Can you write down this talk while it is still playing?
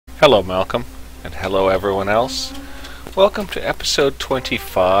Hello Malcolm, and hello everyone else. Welcome to episode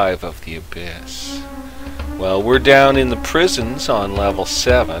 25 of The Abyss. Well, we're down in the prisons on level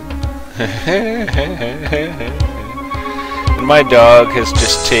 7. And my dog has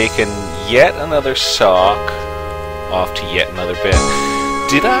just taken yet another sock off to yet another bed.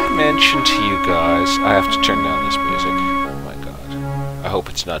 Did I mention to you guys, I have to turn down this music. Oh my god. I hope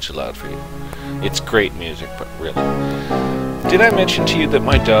it's not too loud for you. It's great music, but really. Did I mention to you that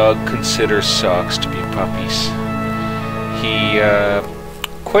my dog considers socks to be puppies?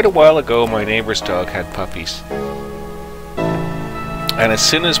 Quite a while ago, my neighbor's dog had puppies. And as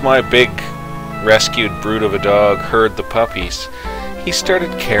soon as my big rescued brute of a dog heard the puppies, he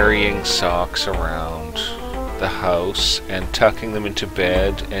started carrying socks around the house and tucking them into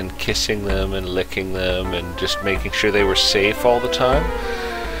bed and kissing them and licking them and just making sure they were safe all the time.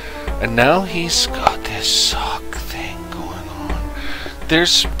 And now he's got this sock thing going on.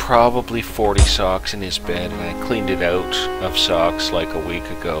 There's probably 40 socks in his bed, and I cleaned it out of socks like a week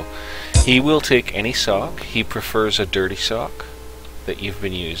ago. He will take any sock. He prefers a dirty sock that you've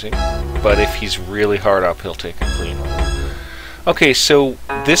been using, but if he's really hard up, he'll take a clean one. Okay, so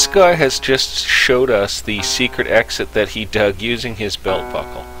this guy has just showed us the secret exit that he dug using his belt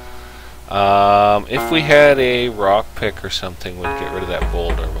buckle. If we had a rock pick or something, we'd get rid of that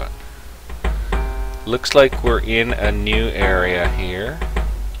boulder, but looks like we're in a new area here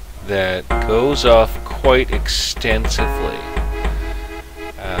that goes off quite extensively.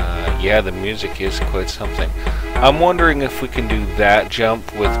 Yeah, the music is quite something. I'm wondering if we can do that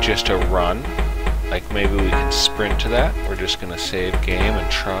jump with just a run. Like maybe we can sprint to that. We're just going to save game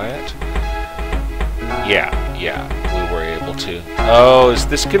and try it. Yeah, we were able to. Oh, is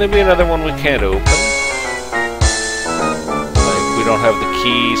this going to be another one we can't open? Like we don't have the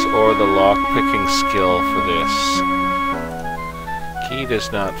keys or the lock-picking skill for this. Key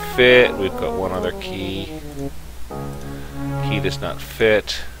does not fit. We've got one other key. Key does not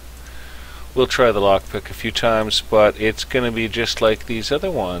fit. We'll try the lockpick a few times, but it's going to be just like these other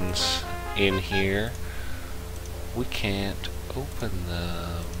ones in here. We can't open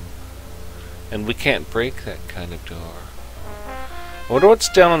them. And we can't break that kind of door. I wonder what's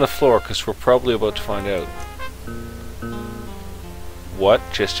down on the floor, because we're probably about to find out. What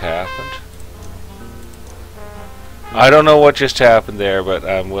just happened? I don't know what just happened there, but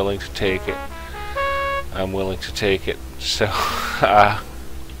I'm willing to take it. I'm willing to take it. So,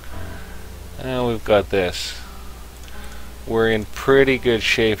 we've got this. We're in pretty good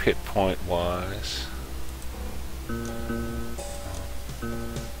shape hit point wise.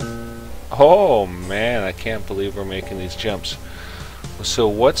 Oh man, I can't believe we're making these jumps. So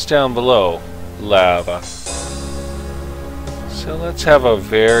what's down below? Lava. So let's have a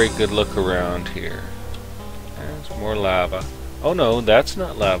very good look around here. There's more lava. Oh no, that's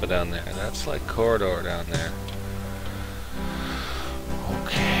not lava down there. That's like corridor down there.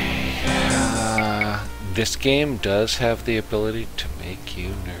 Okay. This game does have the ability to make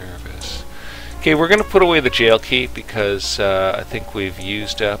you nervous. Okay, we're going to put away the jail key because I think we've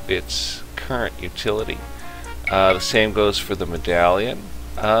used up its current utility. The same goes for the medallion.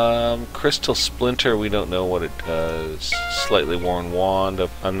 Crystal splinter, we don't know what it does. Slightly worn wand of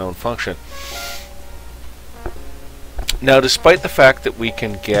unknown function. Now, despite the fact that we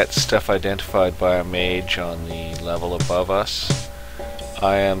can get stuff identified by a mage on the level above us,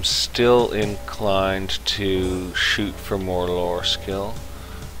 I am still inclined to shoot for more lore skill.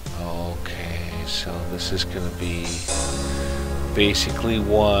 Okay, so this is going to be basically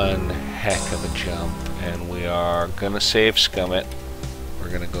one heck of a jump, and we are going to save scum it. We're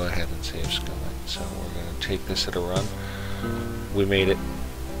going to go ahead and save scum it. So we're going to take this at a run. We made it.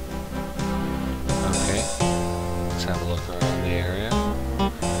 Okay, let's have a look around the area.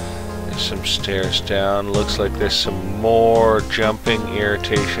 There's some stairs down. Looks like there's some more jumping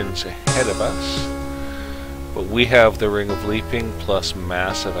irritations ahead of us. But we have the Ring of Leaping plus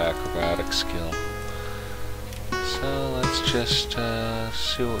massive acrobatic skill. So let's just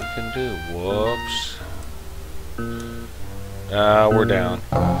see what we can do. Whoops. We're down.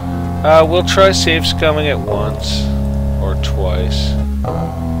 We'll try save scumming it once or twice.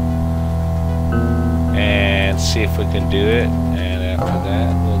 And see if we can do it. And after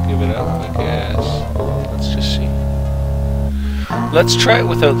that, we'll give it up, I guess. Let's just see. Let's try it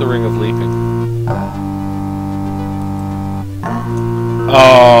without the Ring of Leaping.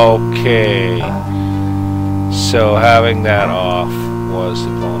 Okay. So having that off was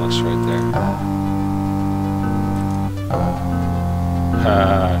the bonus right there.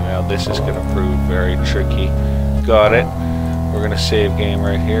 Now this is going to prove very tricky. Got it. We're going to save game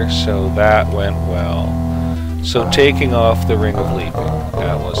right here. So that went well. So taking off the Ring of Leaping,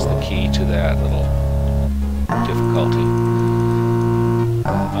 that was the key to that little difficulty.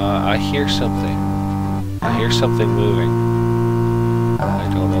 I hear something. I hear something moving. I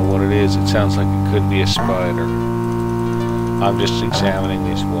don't know what it is. It sounds like it could be a spider. I'm just examining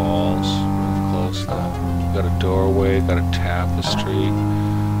these walls real closely. Got a doorway, got a tapestry,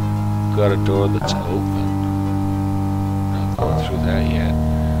 got a door that's open. Not going through that yet.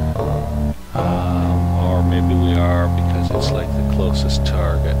 Or maybe we are because it's like the closest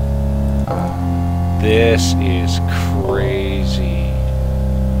target. This is crazy.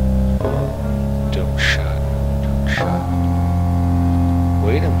 Don't shut. Don't shut.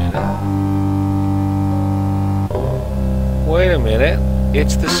 Wait a minute. Wait a minute.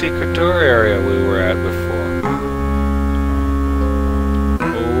 It's the secret door area we were at before.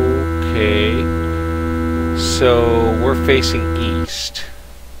 Okay. So we're facing east.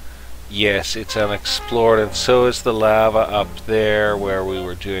 Yes, it's unexplored, and so is the lava up there where we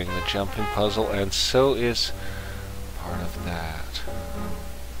were doing the jumping puzzle, and so is part of that.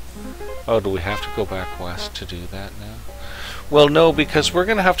 Oh, do we have to go back west to do that now? Well, no, because we're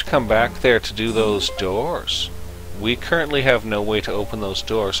going to have to come back there to do those doors. We currently have no way to open those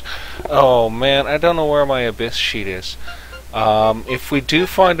doors. Oh, man, I don't know where my abyss sheet is. If we do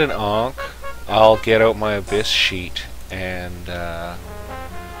find an Ankh, I'll get out my abyss sheet, and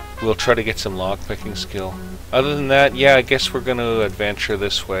we'll try to get some lockpicking skill. Other than that, yeah, I guess we're going to adventure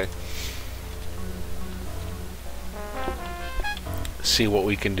this way. See what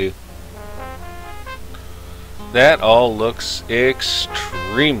we can do. That all looks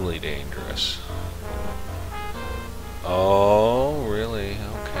extremely dangerous. Oh, really?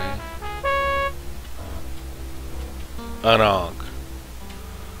 Okay. An Ankh.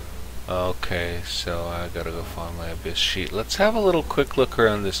 Okay, so I gotta go find my abyss sheet. Let's have a little quick look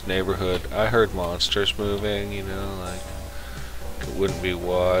around this neighborhood. I heard monsters moving, you know, like it wouldn't be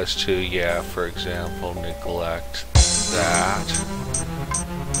wise to, yeah, for example, neglect that.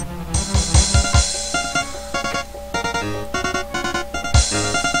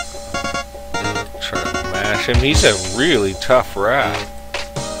 Try to mash him. He's a really tough rat.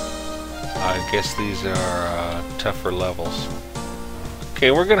 I guess these are tougher levels. Okay,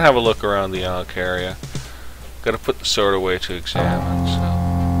 we're gonna have a look around the Ankh area. Gotta put the sword away to examine, so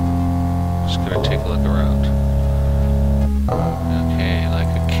just gonna take a look around. Okay, like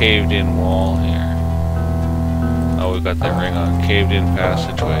a caved-in wall here. Oh, we've got that ring on. Caved-in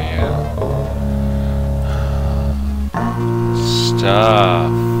passageway, yeah.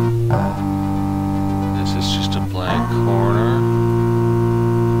 Stuff. This is just a blank corner.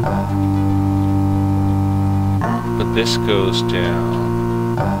 But this goes down.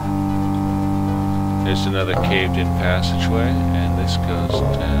 There's another caved-in passageway, and this goes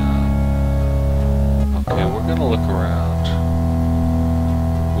down. Okay, we're gonna look around.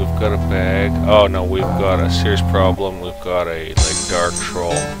 We've got a bag. Oh no, we've got a serious problem. We've got a like dark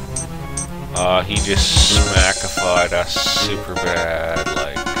troll. He just smackified us super bad,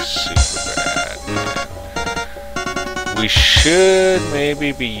 like super bad. We should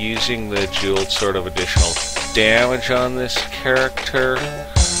maybe be using the jeweled sort of additional damage on this character.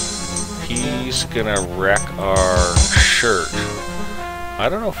 He's gonna wreck our shirt. I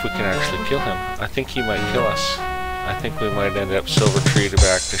don't know if we can actually kill him. I think he might kill us. I think we might end up silver treated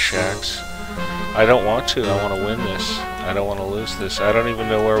back to Shaxx. I don't want to. I want to win this. I don't want to lose this. I don't even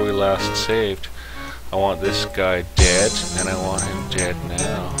know where we last saved. I want this guy dead, and I want him dead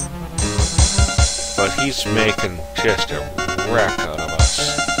now. But he's making just a wreck out of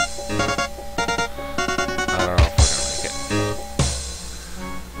us.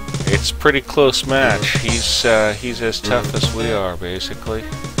 It's a pretty close match. He's as tough as we are, basically.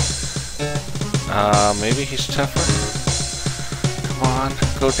 Maybe he's tougher. Come on,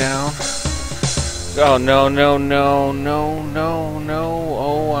 go down. Oh no, no, no, no, no, no.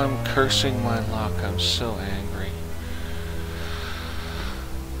 Oh, I'm cursing my luck. I'm so angry.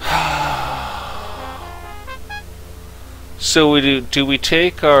 So do we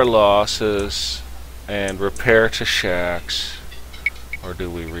take our losses and repair to Shaxx? Or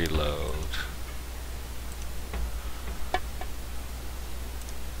do we reload?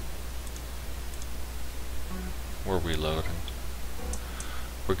 We're reloading.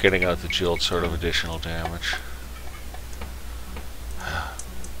 We're getting out the jeweled sort of additional damage.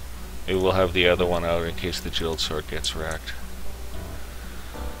 Maybe we'll have the other one out in case the jeweled sword gets wrecked.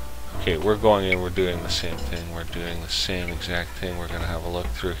 Okay, we're going in, we're doing the same thing. We're doing the same exact thing. We're going to have a look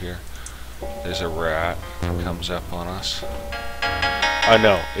through here. There's a rat that comes up on us. I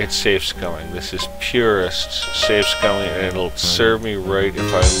know, it's safe scumming. This is purest safe scumming, and it'll serve me right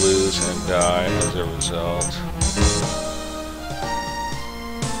if I lose and die as a result.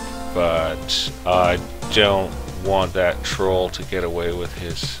 but I don't want that troll to get away with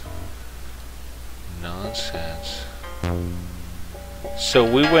his nonsense. So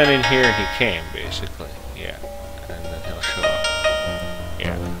we went in here and he came, basically. Yeah. And then he'll show up.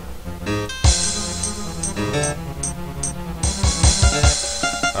 Yeah.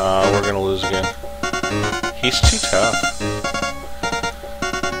 We're gonna lose again. He's too tough.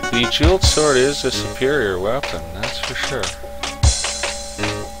 The jeweled sword is a superior weapon, that's for sure.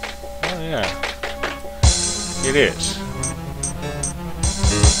 Oh yeah. It is.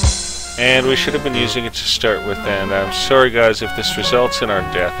 And we should have been using it to start with, and I'm sorry guys, if this results in our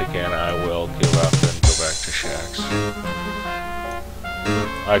death again, I will give up and go back to Shaxx.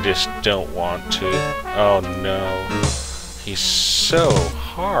 I just don't want to. Oh no. He's so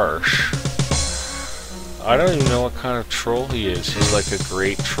harsh. I don't even know what kind of troll he is. He's like a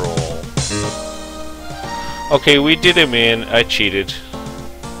great troll. Okay, we did him in. I cheated.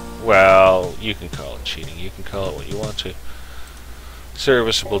 Well, you can call it cheating. You can call it what you want to.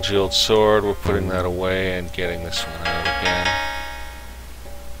 Serviceable jeweled sword. We're putting that away and getting this one out again.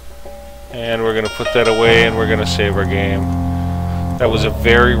 And we're going to put that away and we're going to save our game. That was a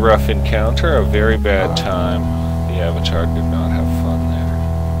very rough encounter, a very bad time. The Avatar did not have fun there.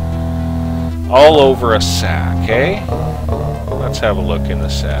 All over a sack, eh? Let's have a look in the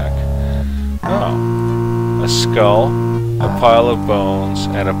sack. Oh. A skull, a pile of bones,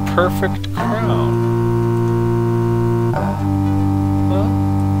 and a perfect crown. Well,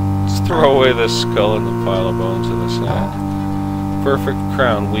 let's throw away the skull and the pile of bones in the sack. Perfect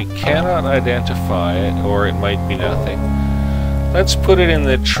crown. We cannot identify it, or it might be nothing. Let's put it in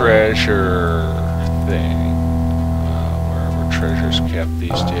the treasure thing. Wherever treasure's kept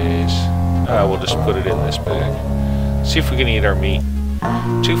these days. We'll just put it in this bag. See if we can eat our meat.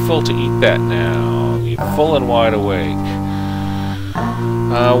 Too full to eat that now. Full and wide awake.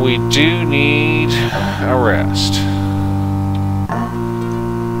 We do need a rest.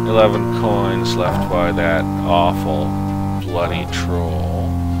 11 coins left by that awful, bloody troll.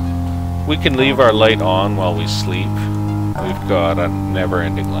 We can leave our light on while we sleep. We've got a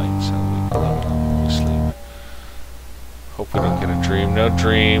never-ending light, so we can leave it on while we sleep. Hope we don't get a dream. No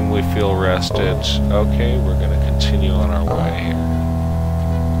dream. We feel rested. Okay, we're going to continue on our way here.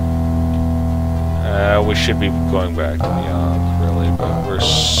 We should be going back to the Ankh, really, but we're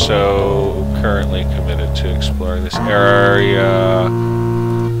so currently committed to exploring this area.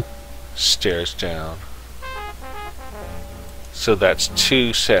 Stairs down. So that's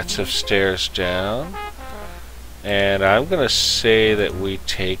 2 sets of stairs down. And I'm going to say that we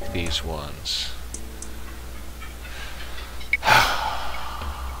take these ones.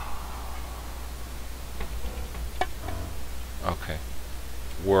 Okay.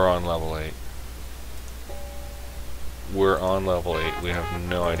 We're on level 8. We're on level 8. We have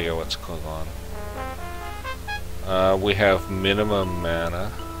no idea what's going on. We have minimum mana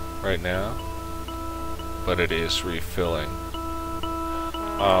right now, but it is refilling.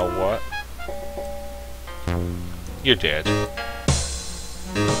 What? You're dead.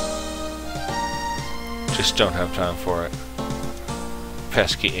 Just don't have time for it.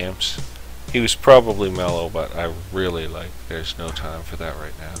 Pesky imps. He was probably mellow, but I really there's no time for that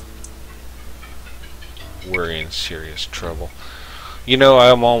right now. We're in serious trouble. You know,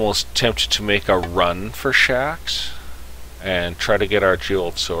 I'm almost tempted to make a run for Shaxx and try to get our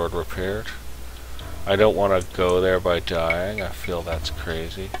jeweled sword repaired. I don't want to go there by dying. I feel that's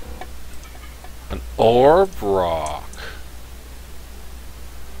crazy. An orb rock.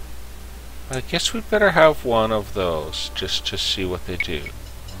 I guess we'd better have one of those just to see what they do.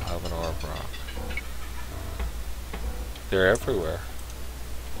 We'll have an orb rock. They're everywhere.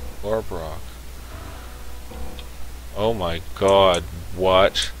 Orb rock. Oh my god,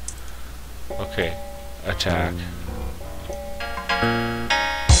 what? Okay, attack.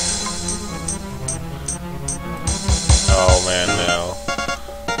 Oh man, no.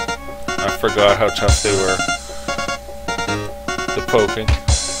 I forgot how tough they were. The poking.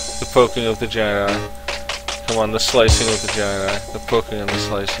 The poking of the giant eye. Come on, the slicing of the giant eye. The poking and the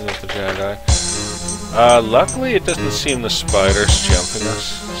slicing of the giant eye. Luckily it doesn't seem the spider's jumping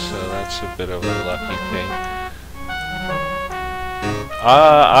us, so that's a bit of a lucky thing.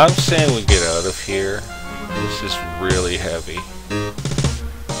 I'm saying we get out of here. This is really heavy.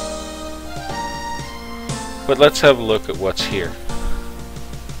 But let's have a look at what's here.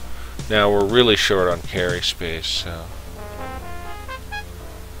 Now we're really short on carry space, so...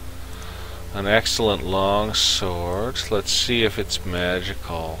 An excellent long sword. Let's see if it's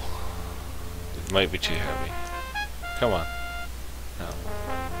magical. It might be too heavy. Come on. No.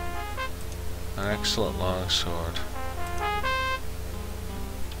 An excellent long sword.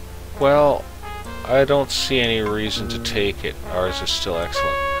 Well, I don't see any reason to take it. Ours is still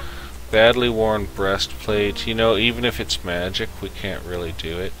excellent. Badly worn breastplate. You know, even if it's magic, we can't really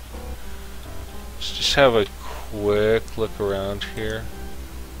do it. Let's just have a quick look around here.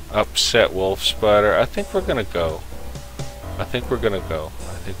 Upset wolf spider. I think we're gonna go. I think we're gonna go.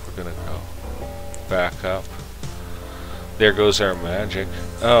 Back up. There goes our magic.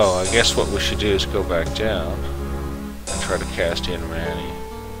 Oh, I guess what we should do is go back down and try to cast in Manny.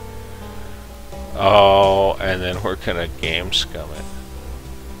 Oh, and then we're gonna game scum it.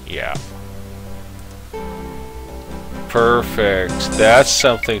 Yeah. Perfect. That's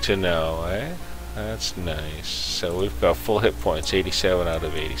something to know, eh? That's nice. So we've got full hit points, 87 out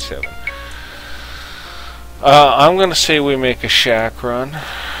of 87. I'm gonna say we make a shack run.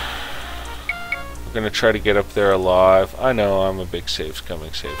 We're gonna try to get up there alive. I know I'm a big save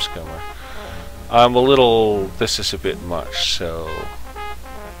scummer. I'm a little. This is a bit much, so.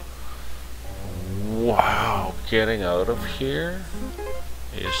 Wow, getting out of here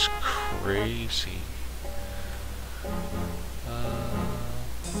is crazy.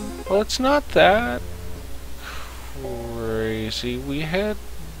 Well, it's not that crazy. We head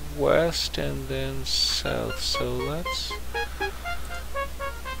west and then south, so let's...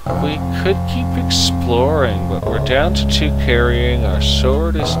 We could keep exploring, but we're down to 2 carrying. Our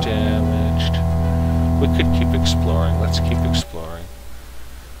sword is damaged. We could keep exploring. Let's keep exploring.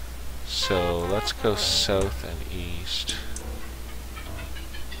 So, let's go south and east.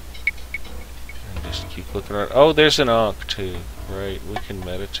 And just keep looking around. Oh, there's an ankh too. Right, we can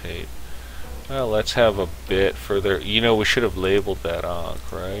meditate. Well, let's have a bit further. You know, we should have labeled that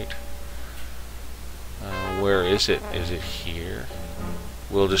ankh, right? Where is it? Is it here?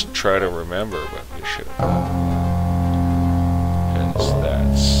 We'll just try to remember, but we should have. Because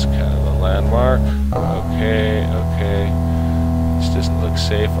that's kind of a landmark. Okay, okay. This doesn't look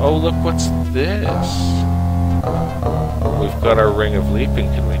safe. Oh, look, what's this? We've got our ring of leaping.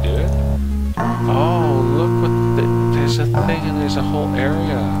 Can we do it? Oh, look what there's a thing and there's a whole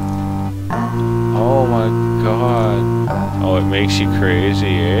area. Oh my god. Oh, it makes you crazy,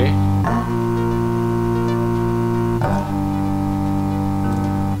 eh?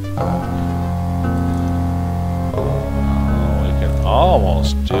 Oh, we can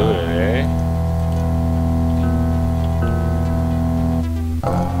almost do it, eh?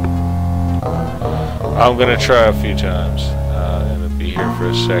 I'm gonna try a few times. I'm gonna be here for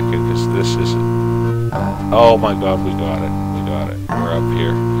a second because this is. Oh my god, we got it. We got it. We're up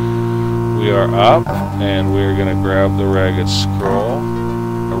here. We are up, and we're gonna grab the ragged scroll.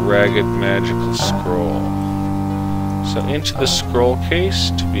 A ragged magical scroll. So into the scroll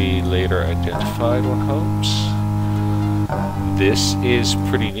case to be later identified, one hopes. This is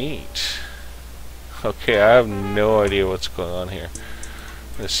pretty neat. Okay, I have no idea what's going on here.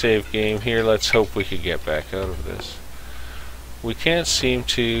 I'm gonna save game here. Let's hope we can get back out of this. We can't seem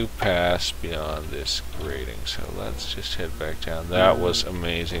to pass beyond this grating, so let's just head back down. That was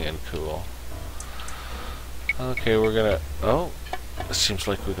amazing and cool. Okay, we're gonna... Oh, it seems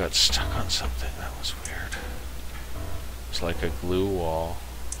like we got stuck on something. That was weird. It's like a glue wall.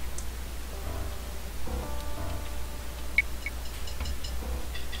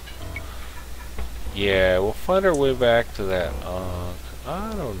 Yeah, we'll find our way back to that.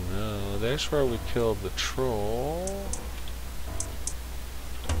 I don't know. There's where we killed the troll.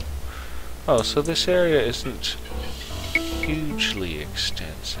 Oh, so this area isn't hugely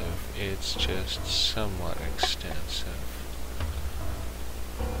extensive. It's just somewhat extensive.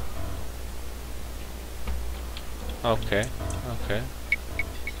 Okay, okay.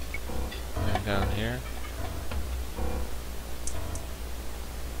 And down here.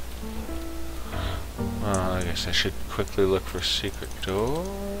 I guess I should quickly look for secret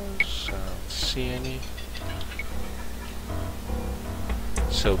doors. I don't see any.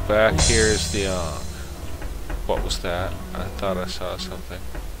 So back here is the ankh. What was that? I thought I saw something.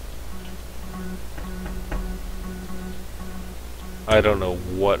 I don't know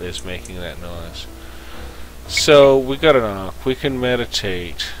what is making that noise. So we got an ankh. We can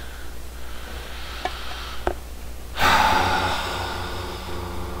meditate.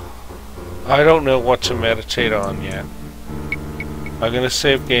 I don't know what to meditate on yet. I'm gonna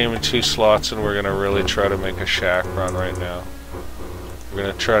save game in 2 slots, and we're gonna really try to make a shack run right now. We're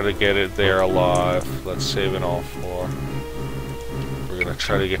gonna try to get it there alive. Let's save in all 4. We're gonna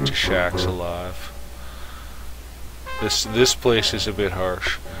try to get to shacks alive. This place is a bit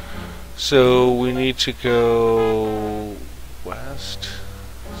harsh. So we need to go west,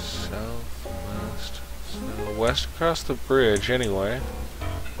 south, west, so west across the bridge anyway.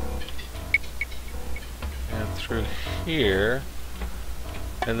 And through here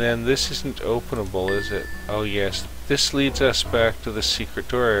And then this isn't openable, is it? Oh yes, this leads us back to the secret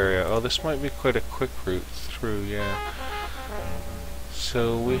door area. Oh, this might be quite a quick route through, yeah.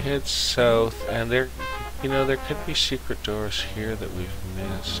 So we head south, and there, you know, there could be secret doors here that we've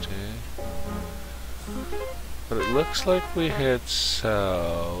missed, eh? But it looks like we head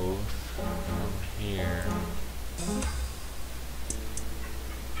south from here.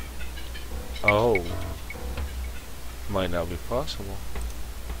 Oh. Might not be possible.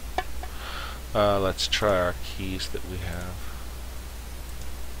 Let's try our keys that we have.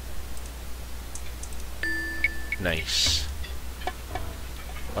 Nice.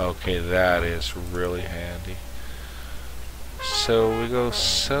 Okay, that is really handy. So we go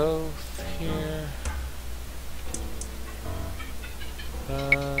south here.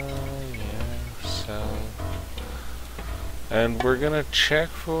 Yeah, south. And we're gonna check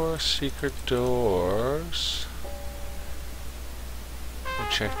for secret doors. We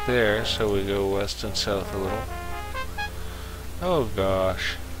check there, so we go west and south a little. Oh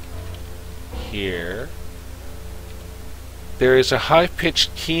gosh. Here. There is a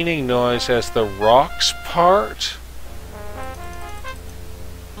high-pitched keening noise as the rocks part.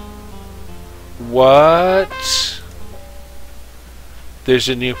 What? There's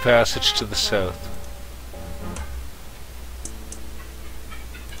a new passage to the south.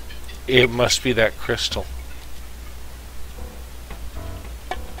 It must be that crystal.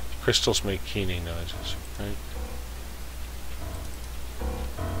 Crystals make keening noises, right?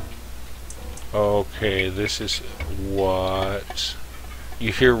 Okay, this is what?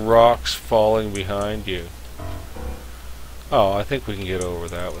 You hear rocks falling behind you. Oh, I think we can get over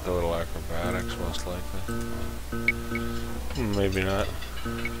that with a little acrobatics, most likely. Maybe not.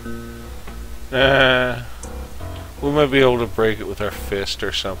 We might be able to break it with our fist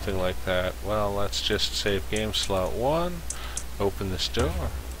or something like that. Well, let's just save game slot 1. Open this door.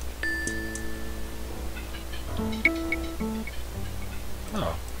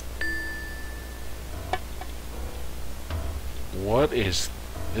 Oh. What is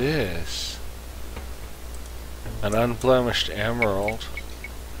this? An unblemished emerald.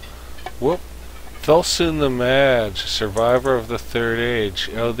 Whoop. Felsoon the Mad, survivor of the Third Age.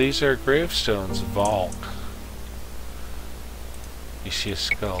 Oh, these are gravestones. Valk. You see a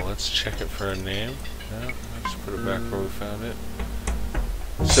skull. Let's check it for a name. No, let's put it back where we found it.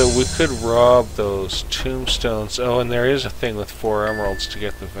 So we could rob those tombstones. Oh, and there is a thing with 4 emeralds to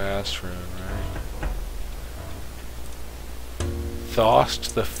get the vast rune, right?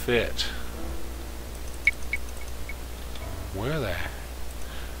 Thost the Fit. Where the heck?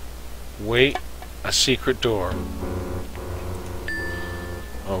 Wait, a secret door.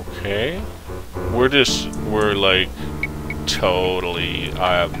 Okay. We're like totally,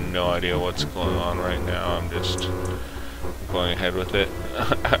 I have no idea what's going on right now. I'm just going ahead with it.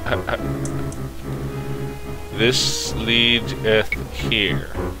 This leadeth here.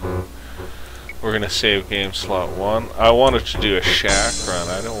 We're gonna save game slot 1. I wanted to do a shack run.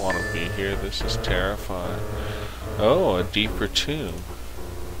 I don't want to be here. This is terrifying. Oh, a deeper tomb.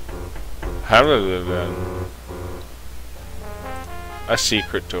 How did it then? A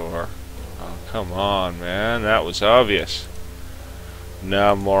secret door. Oh, come on, man. That was obvious.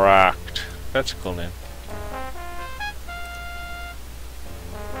 Namoract. That's a cool name.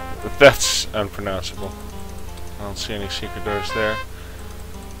 But that's unpronounceable. I don't see any secret doors there.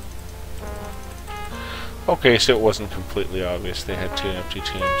 Okay, so it wasn't completely obvious. They had 2 empty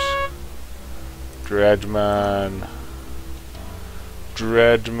tombs. Dreadman.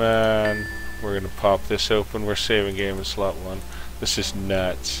 Dreadman. We're gonna pop this open. We're saving game in slot 1. This is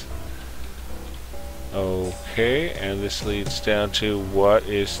nuts. Okay, and this leads down to, what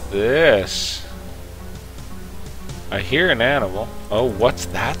is this? I hear an animal. Oh, what's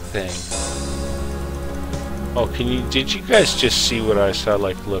that thing? Oh, did you guys just see what I saw?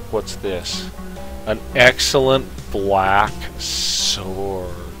 Like, look, what's this? An excellent black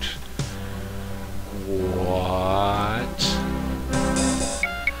sword. What?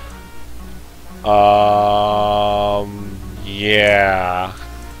 Yeah.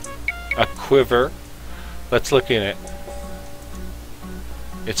 A quiver. Let's look in it.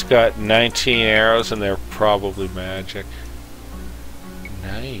 It's got 19 arrows and they're probably magic.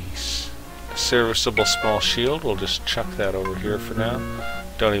 Nice. A serviceable small shield. We'll just chuck that over here for now.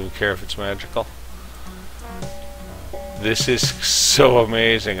 Don't even care if it's magical. This is so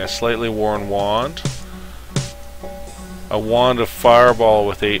amazing. A slightly worn wand. A wand of fireball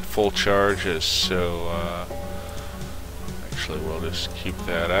with 8 full charges. So, actually we'll just keep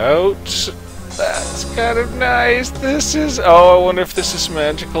that out. That's kind of nice. This is... Oh, I wonder if this is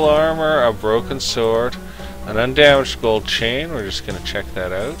magical armor. A broken sword. An undamaged gold chain, we're just going to check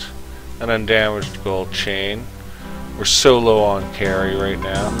that out. An undamaged gold chain. We're so low on carry right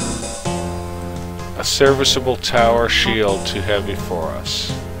now. A serviceable tower shield, too heavy for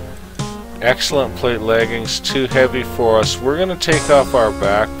us. Excellent plate leggings, too heavy for us. We're going to take off our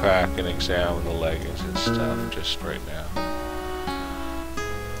backpack and examine the leggings and stuff just right now.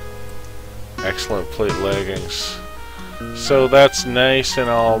 Excellent plate leggings. So that's nice and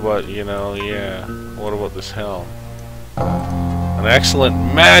all, but you know, yeah. What about this helm? An excellent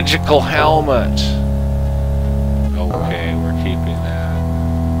magical helmet! Okay, we're keeping that.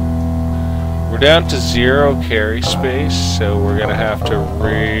 We're down to 0 carry space, so we're gonna have to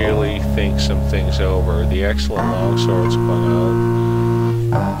really think some things over. The excellent longsword's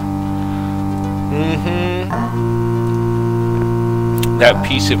going out. That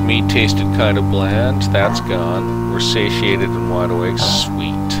piece of meat tasted kind of bland. That's gone. We're satiated and wide awake.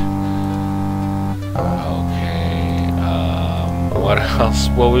 Sweet. Okay. What else?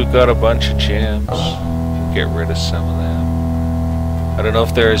 Well, we've got a bunch of gems. We'll get rid of some of them. I don't know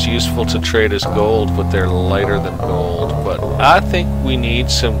if they're as useful to trade as gold, but they're lighter than gold. But I think we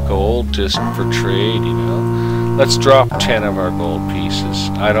need some gold just for trade, you know. Let's drop 10 of our gold pieces.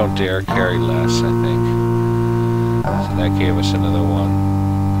 I don't dare carry less, I think. So that gave us another one.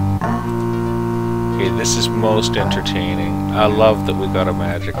 Okay, this is most entertaining. I love that we got a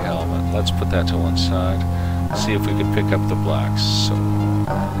magic helmet. Let's put that to one side. See if we can pick up the black sword.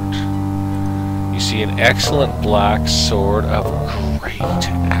 You see an excellent black sword of great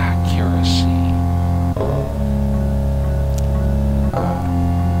accuracy.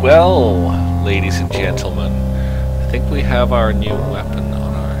 Well, ladies and gentlemen, I think we have our new weapon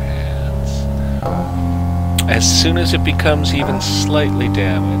on our hands. As soon as it becomes even slightly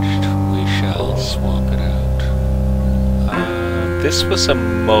damaged, we shall swap it out. This was a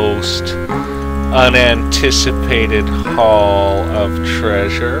most unanticipated haul of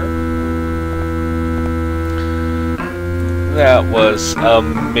treasure. That was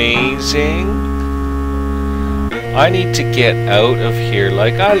amazing. I need to get out of here.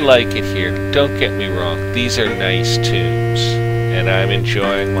 Like, I like it here. Don't get me wrong. These are nice tombs, and I'm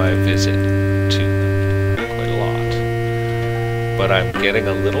enjoying my visit to them quite a lot. But I'm getting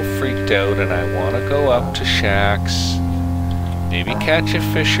a little freaked out, and I want to go up to shacks, maybe catch a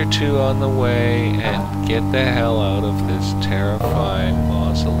fish or two on the way, and get the hell out of this terrifying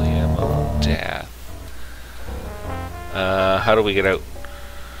mausoleum of death. How do we get out?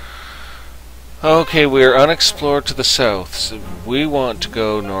 Okay, we're unexplored to the south, so we want to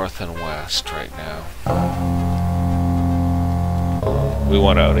go north and west right now. We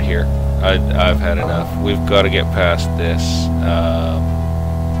want out of here. I've had enough. We've got to get past this.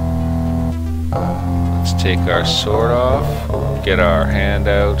 Let's take our sword off, get our hand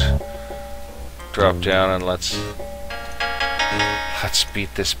out, drop down, and let's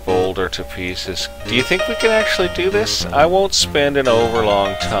beat this boulder to pieces. Do you think we can actually do this? I won't spend an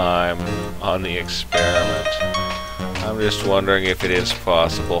overlong time on the experiment. I'm just wondering if it is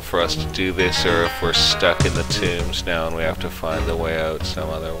possible for us to do this, or if we're stuck in the tombs now and we have to find the way out some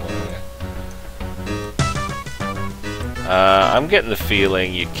other way. I'm getting the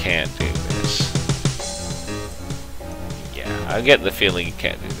feeling you can't do this. Yeah, I'm getting the feeling you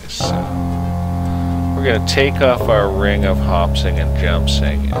can't do this. So we're going to take off our ring of hopsing and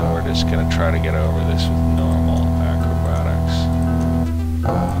jumpsing, and we're just going to try to get over this with normal acrobatics.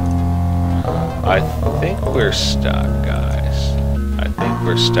 I think we're stuck, guys. I think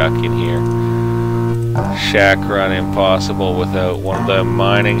we're stuck in here. Shack run impossible without one of the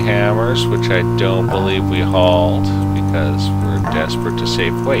mining hammers, which I don't believe we hauled because we're desperate to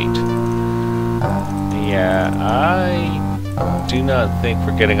save weight. Yeah, I do not think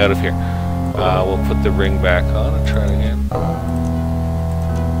we're getting out of here. We'll put the ring back on and try it again.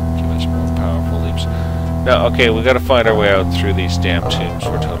 Give us more powerful leaps. No, okay, we gotta find our way out through these damn tombs.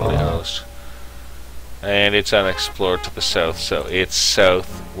 We're totally hosed. And it's unexplored to the south, so it's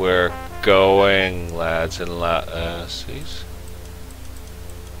south we're going, lads and lassies.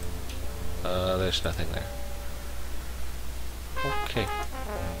 There's nothing there. Okay.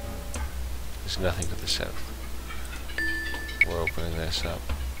 There's nothing to the south. We're opening this up.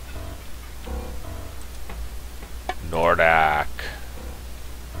 Nordak.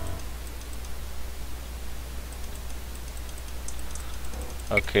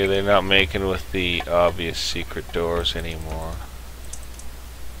 Okay, they're not making with the obvious secret doors anymore.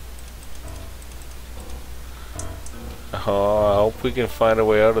 Oh, I hope we can find a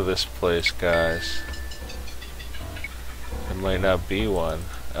way out of this place, guys. There might not be one.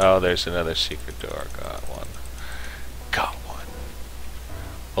 Oh, there's another secret door. Got one. Got one.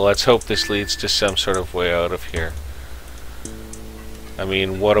 Well, let's hope this leads to some sort of way out of here. I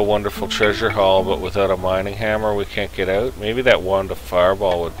mean, what a wonderful treasure haul, but without a mining hammer we can't get out. Maybe that wand of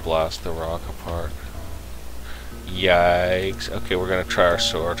fireball would blast the rock apart. Yikes. Okay, we're gonna try our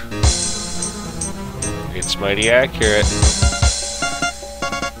sword. It's mighty accurate.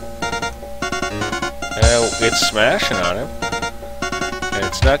 It's smashing on him. And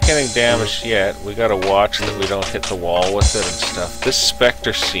it's not getting damaged yet. We gotta watch that we don't hit the wall with it and stuff. This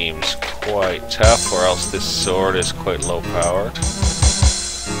spectre seems quite tough, or else this sword is quite low powered.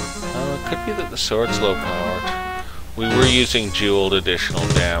 It could be that the sword's low powered. We were using jeweled additional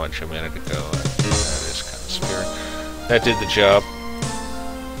damage a minute ago, and that is kind of scary. That did the job.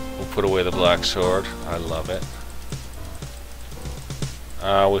 We'll put away the black sword. I love it.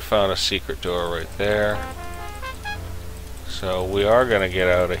 We found a secret door right there. So we are going to get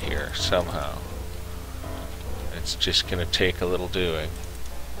out of here somehow. It's just going to take a little doing.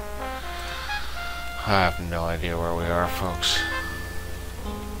 I have no idea where we are, folks.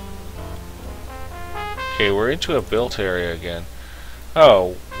 Okay, we're into a built area again.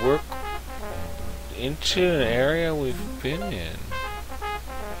 Oh, we're into an area we've been in,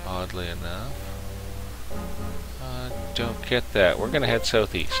 oddly enough. Don't get that. We're gonna head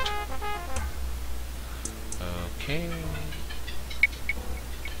southeast. Okay.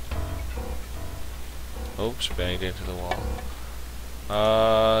 Oops, banged into the wall.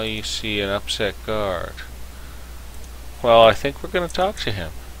 You see an upset guard. Well, I think we're gonna talk to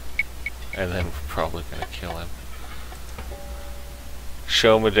him. And then we're probably gonna kill him.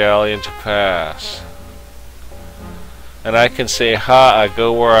 Show medallion to pass. And I can say, ha, I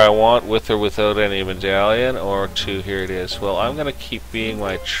go where I want with or without any medallion, or two, here it is. Well, I'm gonna keep being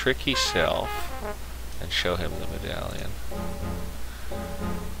my tricky self and show him the medallion.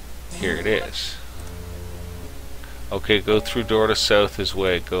 Here it is. Okay, go through door to south his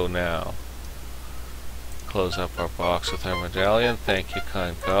way, go now. Close up our box with our medallion. Thank you,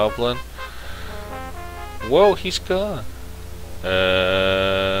 kind goblin. Whoa, he's gone.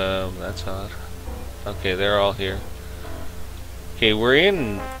 That's odd. Okay, they're all here. Okay, we're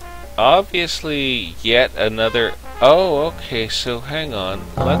in, obviously, yet another... Oh, okay, so hang on.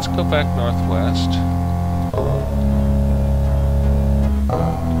 Let's go back northwest.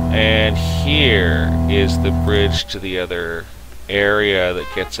 And here is the bridge to the other area that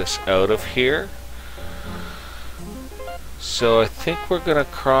gets us out of here. So I think we're gonna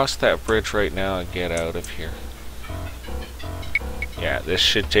cross that bridge right now and get out of here. Yeah, this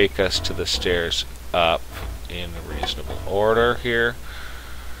should take us to the stairs up in a reasonable order here.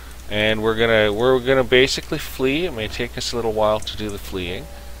 And we're gonna basically flee. It may take us a little while to do the fleeing.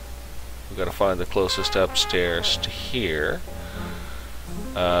 We've got to find the closest upstairs to here.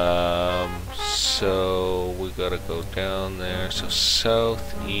 So we gotta go down there. So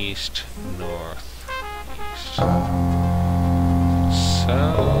southeast, northeast.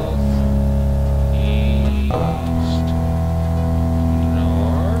 South, east,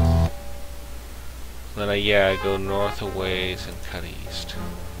 north. Then I go north a ways and cut east.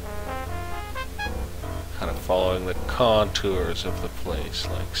 Kind of following the contours of the place,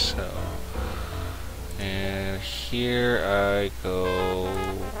 like so. And here I go,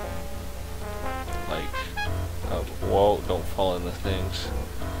 like, whoa, don't fall in the things.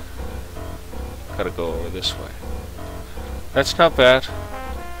 Gotta go over this way. That's not bad.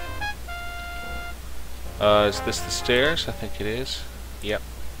 Is this the stairs? I think it is. Yep.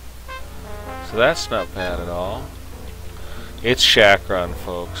 So that's not bad at all. It's shack run,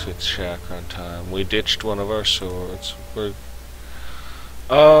 folks. It's shack run time. We ditched one of our swords.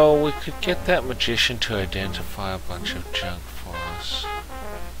 Oh, we could get that magician to identify a bunch of junk for us.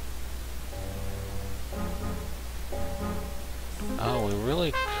 Oh, we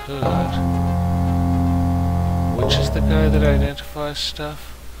really could. Which is the guy that identifies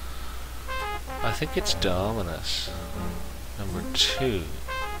stuff? I think it's Dominus. Number 2.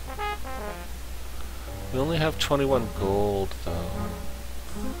 We only have 21 gold, though.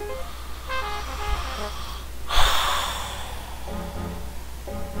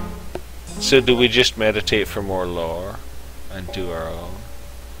 So do we just meditate for more lore and do our own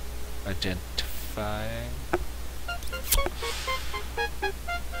identifying?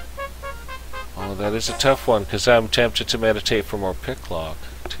 Oh, that is a tough one, because I'm tempted to meditate for more picklock,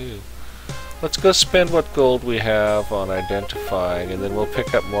 too. Let's go spend what gold we have on identifying, and then we'll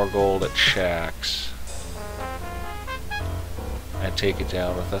pick up more gold at shacks. And take it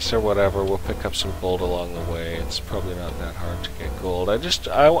down with us, or whatever. We'll pick up some gold along the way. It's probably not that hard to get gold. I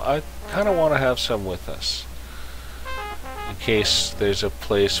kind of want to have some with us, in case there's a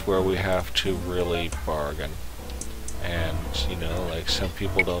place where we have to really bargain. And, you know, like some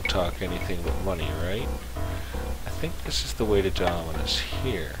people don't talk anything but money, right? I think this is the way to Dominus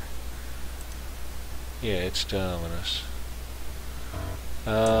here. Yeah, it's Dominus.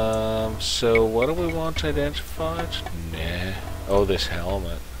 So what do we want identified? Nah. Oh, this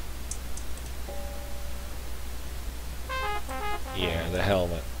helmet. Yeah, the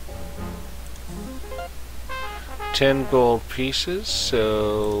helmet. 10 gold pieces,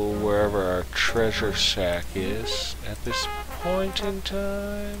 so wherever our treasure sack is at this point in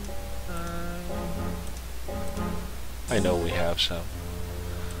time. I know we have some.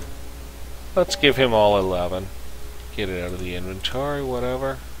 Let's give him all 11. Get it out of the inventory,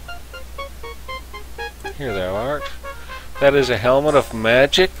 whatever. Here thou art. That is a helmet of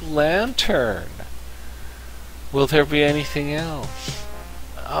magic lantern. Will there be anything else?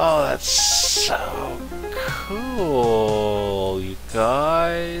 Oh, that's so cool, you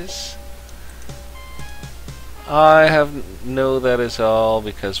guys. I know that is all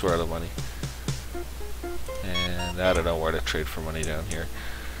because we're out of money. And I don't know where to trade for money down here.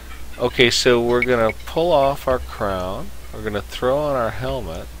 Okay, so we're gonna pull off our crown, we're gonna throw on our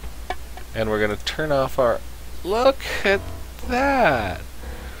helmet, and we're gonna turn off our... Look at that!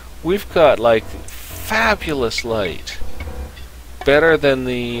 We've got like fabulous light. Better than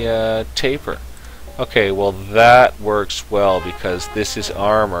the taper. Okay, well that works well because this is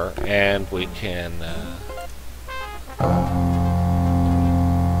armor and we can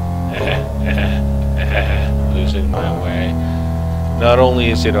losing my way. Not only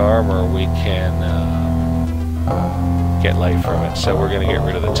is it armor, we can get light from it, so we're going to get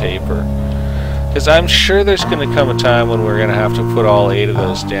rid of the taper. Because I'm sure there's going to come a time when we're going to have to put all 8 of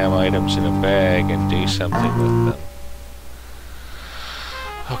those damn items in a bag and do something with them.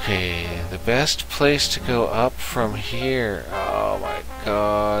 Okay, the best place to go up from here. Oh my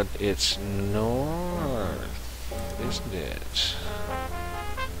god, it's north, isn't it?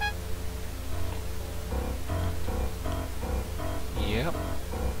 Yep.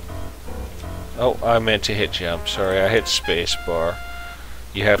 Oh, I meant to hit jump. Sorry, I hit space bar.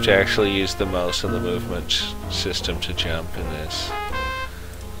 You have to actually use the mouse and the movement system to jump in this.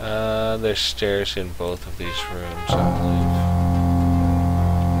 There's stairs in both of these rooms, I believe.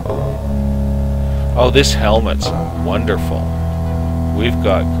 Oh, this helmet's wonderful. We've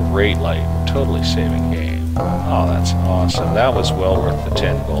got great light. We're totally saving game. Oh, that's awesome. That was well worth the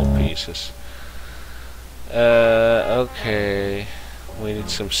 10 gold pieces. Okay. We need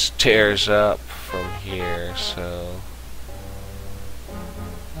some stairs up from here, so...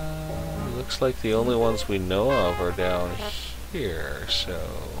 looks like the only ones we know of are down here, so...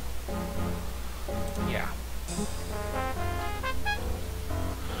 yeah.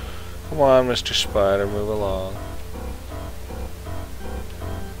 Come on, Mr. Spider, move along.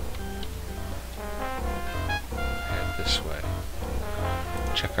 Head this way.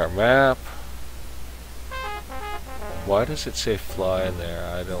 Check our map. Why does it say fly in there?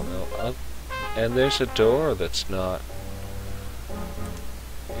 I don't know. And there's a door that's not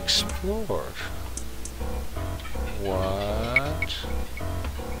explored. What?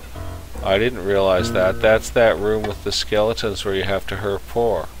 I didn't realize that. That's that room with the skeletons where you have to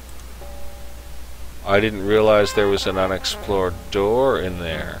herpor. I didn't realize there was an unexplored door in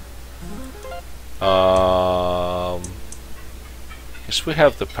there. Guess we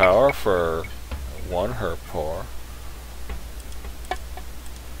have the power for one herpor.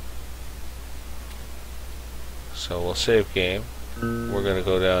 So we'll save game. We're gonna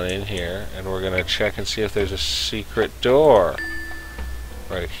go down in here and we're gonna check and see if there's a secret door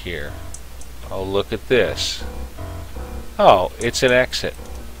right here. Oh, look at this. Oh, it's an exit.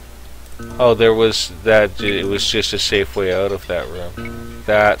 Oh, there was that. It was just a safe way out of that room.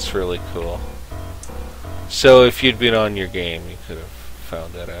 That's really cool. So if you'd been on your game, you could have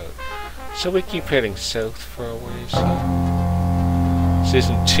found that out. So we keep heading south for a ways here. This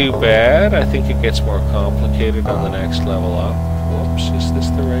isn't too bad. I think it gets more complicated on the next level up. Whoops, is this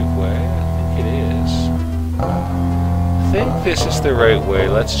the right way? I think it is. I think this is the right way.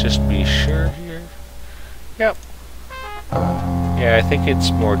 Let's just be sure here. Yep. Yeah, I think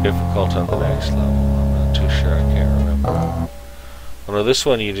it's more difficult on the next level. I'm not too sure, I can't remember. Oh no, this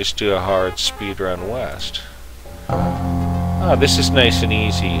one you just do a hard speedrun west. Ah, this is nice and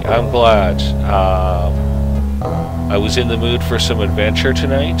easy. I'm glad. I was in the mood for some adventure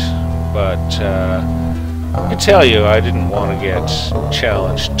tonight, but I tell you, I didn't want to get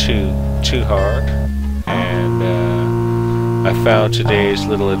challenged too hard. And I found today's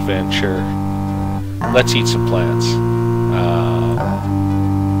little adventure. Let's eat some plants.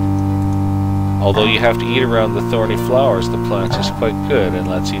 Although you have to eat around the thorny flowers, the plant is quite good. And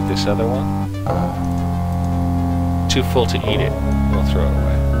let's eat this other one. too full to eat it, we'll throw it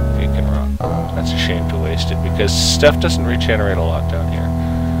away. It can rot. That's a shame to waste it because stuff doesn't regenerate a lot down here.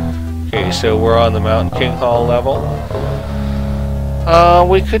 Okay, so we're on the Mountain King Hall level.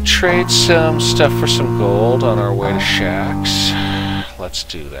 We could trade some stuff for some gold on our way to Shaxx. Let's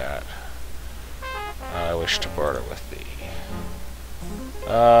do that. I wish to barter with thee.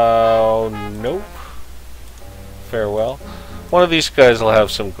 Nope. Farewell. One of these guys will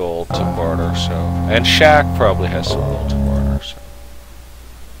have some gold to barter, so... And Shaq probably has some gold to barter, so...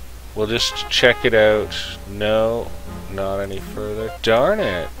 We'll just check it out. No, not any further. Darn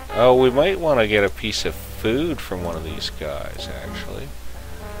it! Oh, we might want to get a piece of food from one of these guys, actually.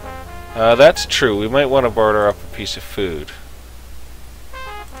 That's true. We might want to barter up a piece of food.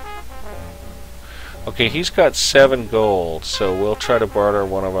 Okay, he's got 7 gold, so we'll try to barter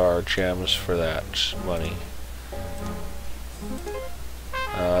one of our gems for that money.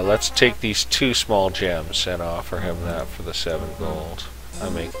 Let's take these 2 small gems and offer him that for the 7 gold. I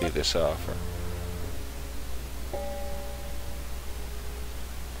make thee this offer.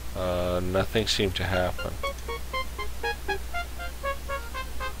 Nothing seemed to happen.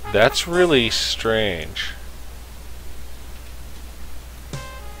 That's really strange.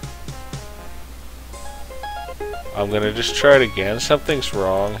 I'm gonna just try it again. Something's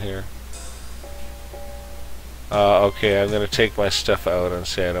wrong here. Okay, I'm gonna take my stuff out and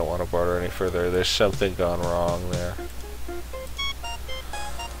say I don't want to barter any further. There's something gone wrong there.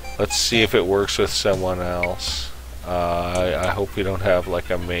 Let's see if it works with someone else. I hope we don't have like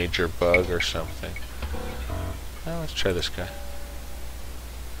a major bug or something. Let's try this guy.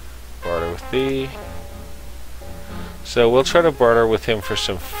 Barter with thee. So we'll try to barter with him for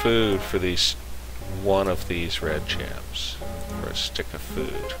some food for these one of these red gems. For a stick of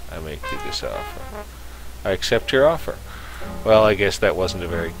food. I make thee this offer. I accept your offer. Well, I guess that wasn't a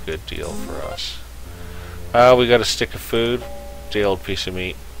very good deal for us. We got a stick of food. The old piece of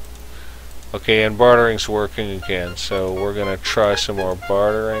meat. Okay, and bartering's working again, so we're gonna try some more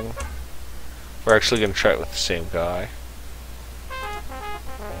bartering. We're actually gonna try it with the same guy.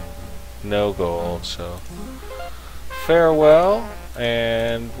 No gold, so farewell,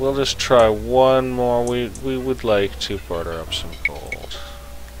 and we'll just try one more. We would like to barter up some gold.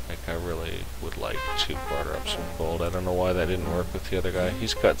 Like, I really would like to barter up some gold. I don't know why that didn't work with the other guy.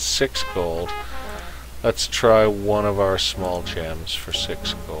 He's got 6 gold. Let's try one of our small gems for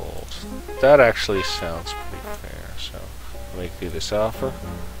 6 gold. That actually sounds pretty fair, so make thee this offer.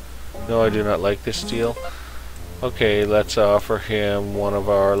 No, I do not like this deal. Okay, let's offer him one of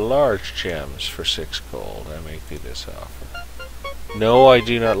our large gems for 6 gold. I make thee this offer. No, I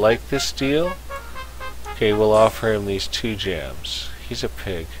do not like this deal. Okay, we'll offer him these 2 gems. He's a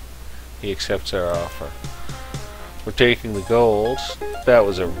pig. He accepts our offer. We're taking the gold. That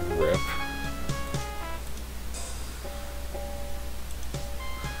was a rip.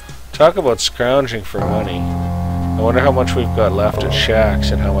 Talk about scrounging for money. I wonder how much we've got left at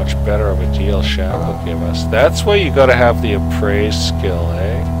Shaxx and how much better of a deal Shaq will give us. That's why you gotta have the appraise skill,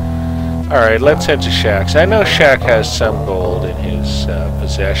 eh? Alright, let's head to Shaxx. I know Shaq has some gold in his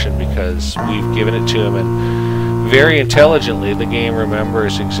possession because we've given it to him, and very intelligently the game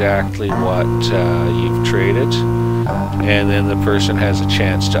remembers exactly what you've traded, and then the person has a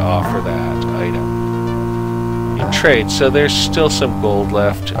chance to offer that item in trade. So there's still some gold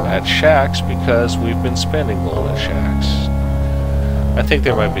left at Shaxx because we've been spending gold at Shaxx. I think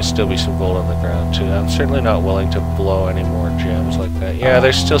there might still be some gold on the ground too. I'm certainly not willing to blow any more gems like that. Yeah,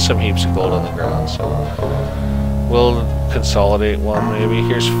 there's still some heaps of gold on the ground, so we'll consolidate one maybe.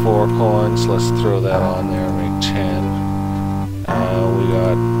 Here's 4 coins. Let's throw that on there and make 10. We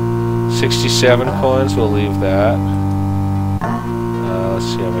got 67 coins. We'll leave that. Let's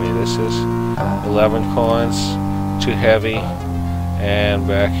see how many this is. 11 coins. Too heavy. And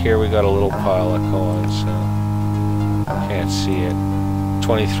back here we got a little pile of coins. So can't see it.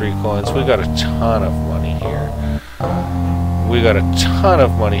 23 coins. We got a ton of money here. We got a ton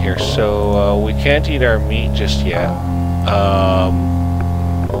of money here, so we can't eat our meat just yet.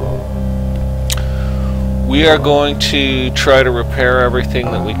 We are going to try to repair everything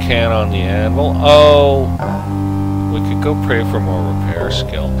that we can on the anvil. Oh, we could go pray for more repair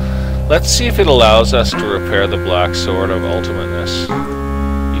skill. Let's see if it allows us to repair the Black Sword of Ultimateness.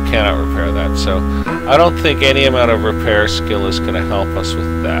 Cannot repair that, so I don't think any amount of repair skill is going to help us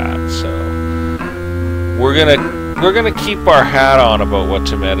with that. So we're gonna keep our hat on about what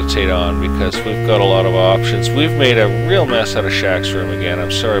to meditate on because we've got a lot of options. We've made a real mess out of Shaq's room again. I'm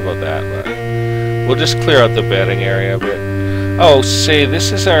sorry about that, but we'll just clear out the bedding area a bit. Oh, say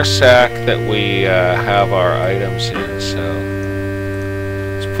this is our sack that we have our items in. So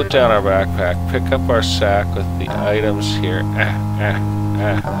let's put down our backpack, pick up our sack with the items here.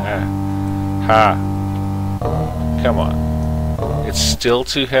 Ha! Come on. It's still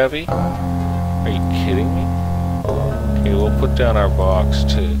too heavy? Are you kidding me? Okay, we'll put down our box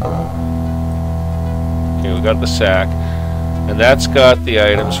too. Okay, we got the sack. And that's got the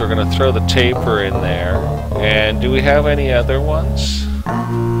items. We're going to throw the taper in there. And do we have any other ones?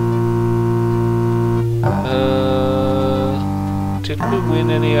 Did we win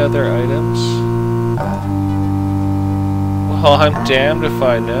any other items? Well, I'm damned if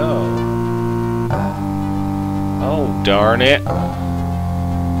I know. Oh, darn it.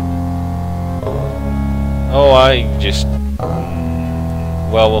 Oh, I just...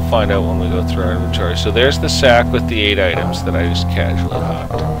 Well, we'll find out when we go through our inventory. So there's the sack with the 8 items that I just casually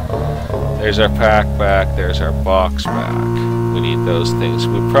hopped. There's our pack back. There's our box back. We need those things.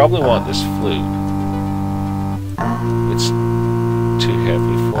 We probably want this flute. It's too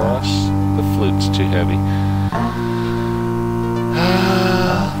heavy for us. The flute's too heavy.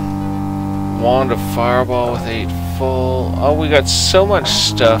 Wand of fireball with 8 full. Oh, we got so much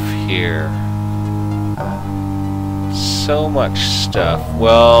stuff here. So much stuff.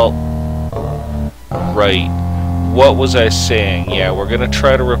 Well, right. What was I saying? Yeah, we're going to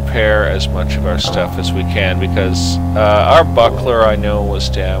try to repair as much of our stuff as we can because our buckler, I know, was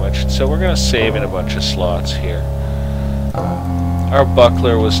damaged. So we're going to save in a bunch of slots here. Our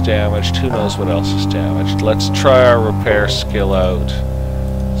buckler was damaged. Who knows what else is damaged? Let's try our repair skill out.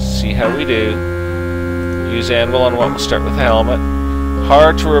 See how we do. Use anvil on what? We'll start with the helmet.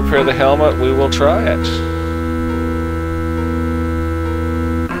 Hard to repair the helmet. We will try it.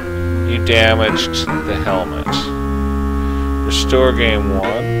 You damaged the helmet. Restore game 1.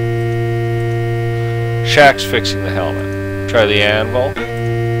 Shaq's fixing the helmet. Try the anvil.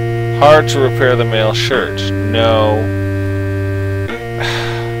 Hard to repair the male shirt. No.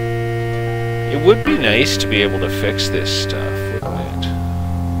 It would be nice to be able to fix this stuff, wouldn't it?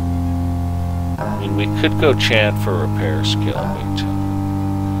 I mean, we could go chant for repair skill big time.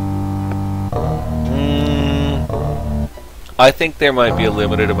 I think there might be a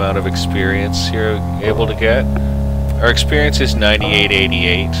limited amount of experience you're able to get. Our experience is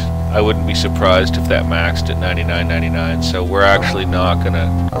 9888. I wouldn't be surprised if that maxed at 9999, so we're actually not going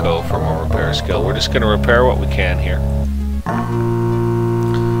to go for more repair skill. We're just going to repair what we can here.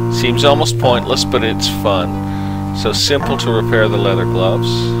 Seems almost pointless, but it's fun. So simple to repair the leather gloves.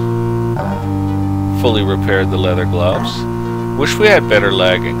 Fully repaired the leather gloves. Wish we had better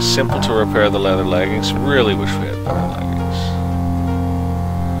leggings. Simple to repair the leather leggings. Really wish we had better leggings.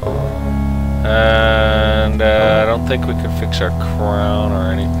 And I don't think we could fix our crown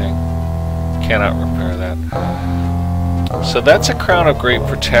or anything. Cannot repair that. So that's a crown of great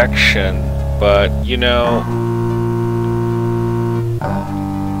protection, but you know,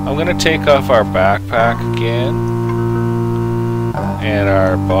 I'm going to take off our backpack again and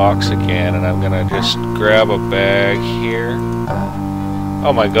our box again, and I'm going to just grab a bag here.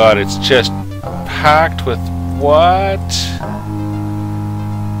 Oh my god, it's just packed with what?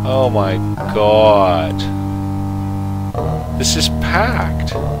 Oh my god. This is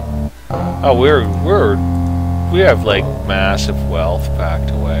packed. Oh, we have like massive wealth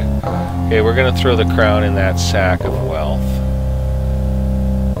packed away. Okay, we're gonna throw the crown in that sack of wealth.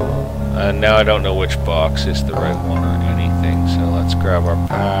 Now I don't know which box is the right one or anything, so let's grab our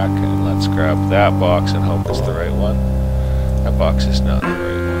pack and let's grab that box and hope it's the right one. That box is not the right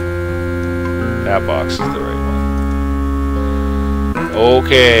one. That box is the right one.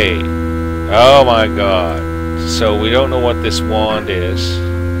 Okay. Oh my god. So we don't know what this wand is.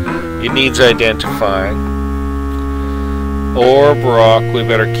 It needs identifying. Orb rock we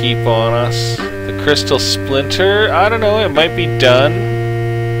better keep on us. The crystal splinter, I don't know, it might be done.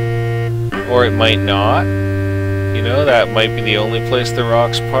 Or it might not. You know, that might be the only place the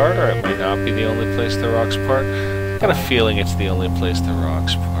rocks part, or it might not be the only place the rocks part. I've got a feeling it's the only place the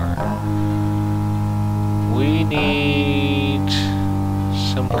rocks part. We need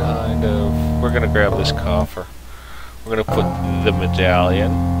some kind of... We're going to grab this coffer. We're going to put the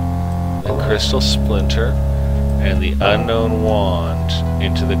medallion, the crystal splinter, and the unknown wand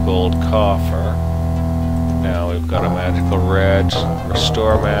into the gold coffer. Now we've got a magical red,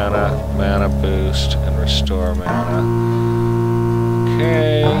 restore mana, mana boost, and restore mana.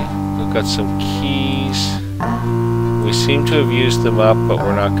 Okay, we've got some keys. We seem to have used them up, but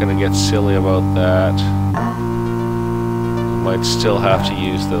we're not going to get silly about that. We might still have to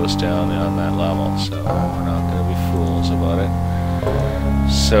use those down on that level, so we're not going to be fools about it.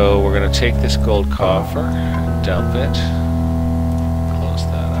 So we're going to take this gold coffer, dump it, close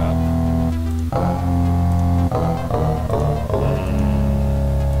that up.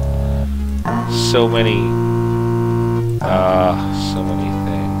 so many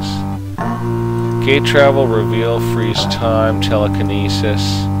things. Gate travel, reveal, freeze time, telekinesis,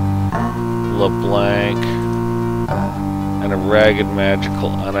 LeBlanc, and a ragged magical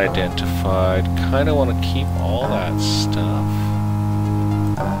unidentified. Kinda wanna keep all that stuff.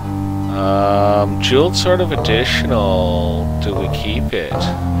 Jeweled sort of additional. Do we keep it?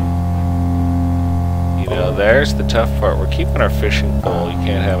 You know, there's the tough part. We're keeping our fishing pole. You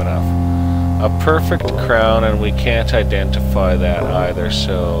can't have enough. A perfect crown, and we can't identify that either,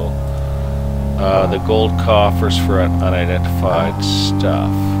 so the gold coffers for unidentified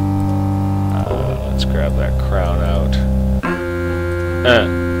stuff. Let's grab that crown out.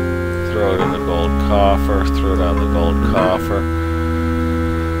 Throw it in the gold coffer. Throw down the gold coffer.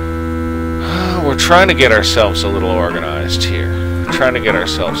 We're trying to get ourselves a little organized here.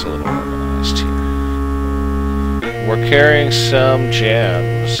 We're carrying some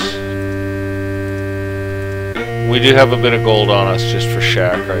gems. We do have a bit of gold on us just for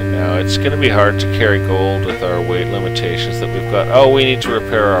Shack right now. It's going to be hard to carry gold with our weight limitations that we've got. Oh, we need to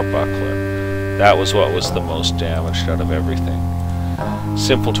repair our buckler. That was what was the most damaged out of everything.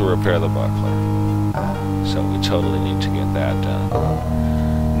 Simple to repair the buckler. So we totally need to get that done.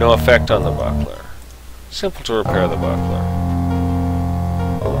 No effect on the buckler. Simple to repair the buckler.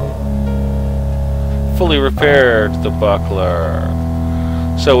 Fully repaired the buckler.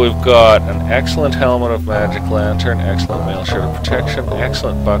 So we've got an excellent helmet of magic lantern, excellent mail shirt of protection,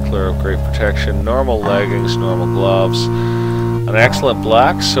 excellent buckler of great protection, normal leggings, normal gloves, an excellent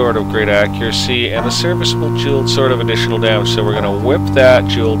black sword of great accuracy, and a serviceable jeweled sword of additional damage. So we're going to whip that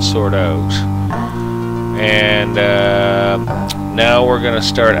jeweled sword out. And now we're going to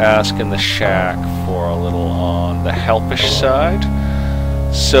start asking the Shack for a little on the helpish side.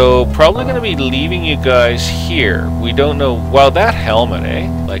 So probably going to be leaving you guys here. We don't know. Wow, that helmet, eh?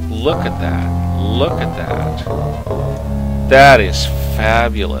 Like, look at that. Look at that. That is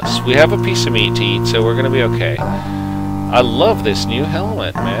fabulous. We have a piece of meat to eat, so we're going to be okay. I love this new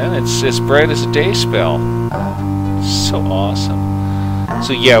helmet, man. It's as bright as a day spell. So awesome.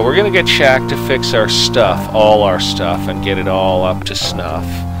 So yeah, we're going to get Shack to fix our stuff, all our stuff, and get it all up to snuff.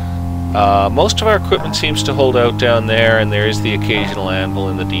 Most of our equipment seems to hold out down there, and there is the occasional anvil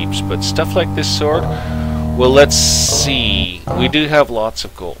in the deeps, but stuff like this sword, well, let's see. We do have lots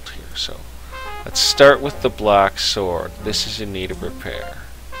of gold here, so let's start with the black sword. This is in need of repair.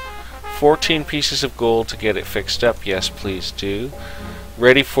 14 pieces of gold to get it fixed up. Yes, please do.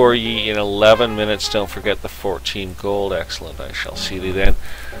 Ready for ye in 11 minutes. Don't forget the 14 gold. Excellent. I shall see thee then.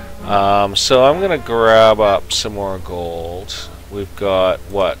 So I'm going to grab up some more gold. We've got,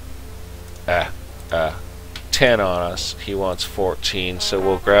 what? 10 on us. He wants 14, so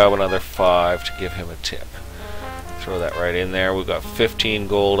we'll grab another 5 to give him a tip. Throw that right in there. We've got 15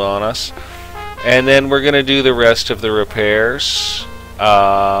 gold on us. And then we're going to do the rest of the repairs.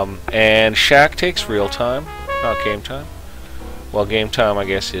 And Shack takes real time, not game time. Well, game time, I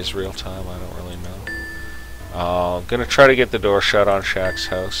guess, is real time. I don't really know. I'm going to try to get the door shut on Shack's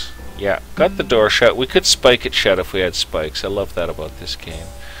house. Yeah, got the door shut. We could spike it shut if we had spikes. I love that about this game.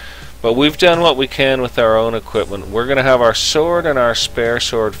 But we've done what we can with our own equipment. We're going to have our sword and our spare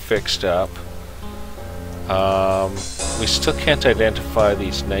sword fixed up. We still can't identify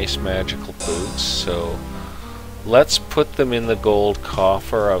these nice magical boots, so let's put them in the gold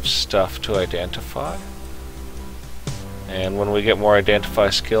coffer of stuff to identify. And when we get more identify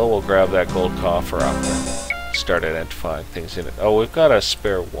skill, we'll grab that gold coffer up and start identifying things in it. Oh, we've got a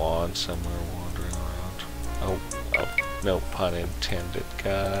spare wand somewhere wandering around. Oh, no pun intended,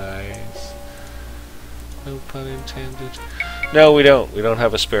 guys. No pun intended. No, we don't. We don't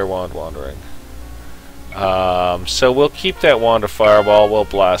have a spare wand wandering. So we'll keep that wand of fireball. We'll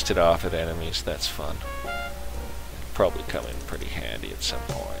blast it off at enemies. That's fun. It'll probably come in pretty handy at some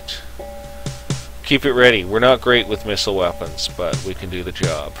point. Keep it ready. We're not great with missile weapons, but we can do the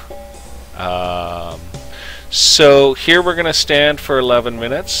job. So here we're going to stand for 11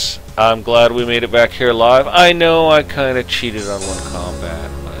 minutes. I'm glad we made it back here live. I know I kind of cheated on one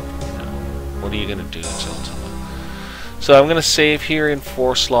combat, but you know, what are you going to do? It's Ultima. So I'm going to save here in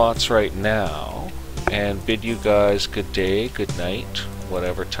 4 slots right now and bid you guys good day, good night,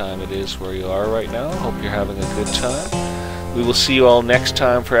 whatever time it is where you are right now. Hope you're having a good time. We will see you all next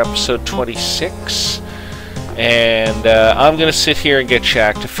time for episode 26. And I'm going to sit here and get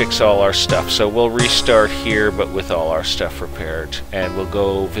Shack to fix all our stuff. So we'll restart here, but with all our stuff repaired. And we'll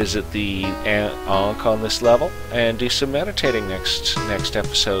go visit the Ankh on this level and do some meditating next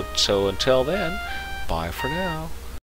episode. So until then, bye for now.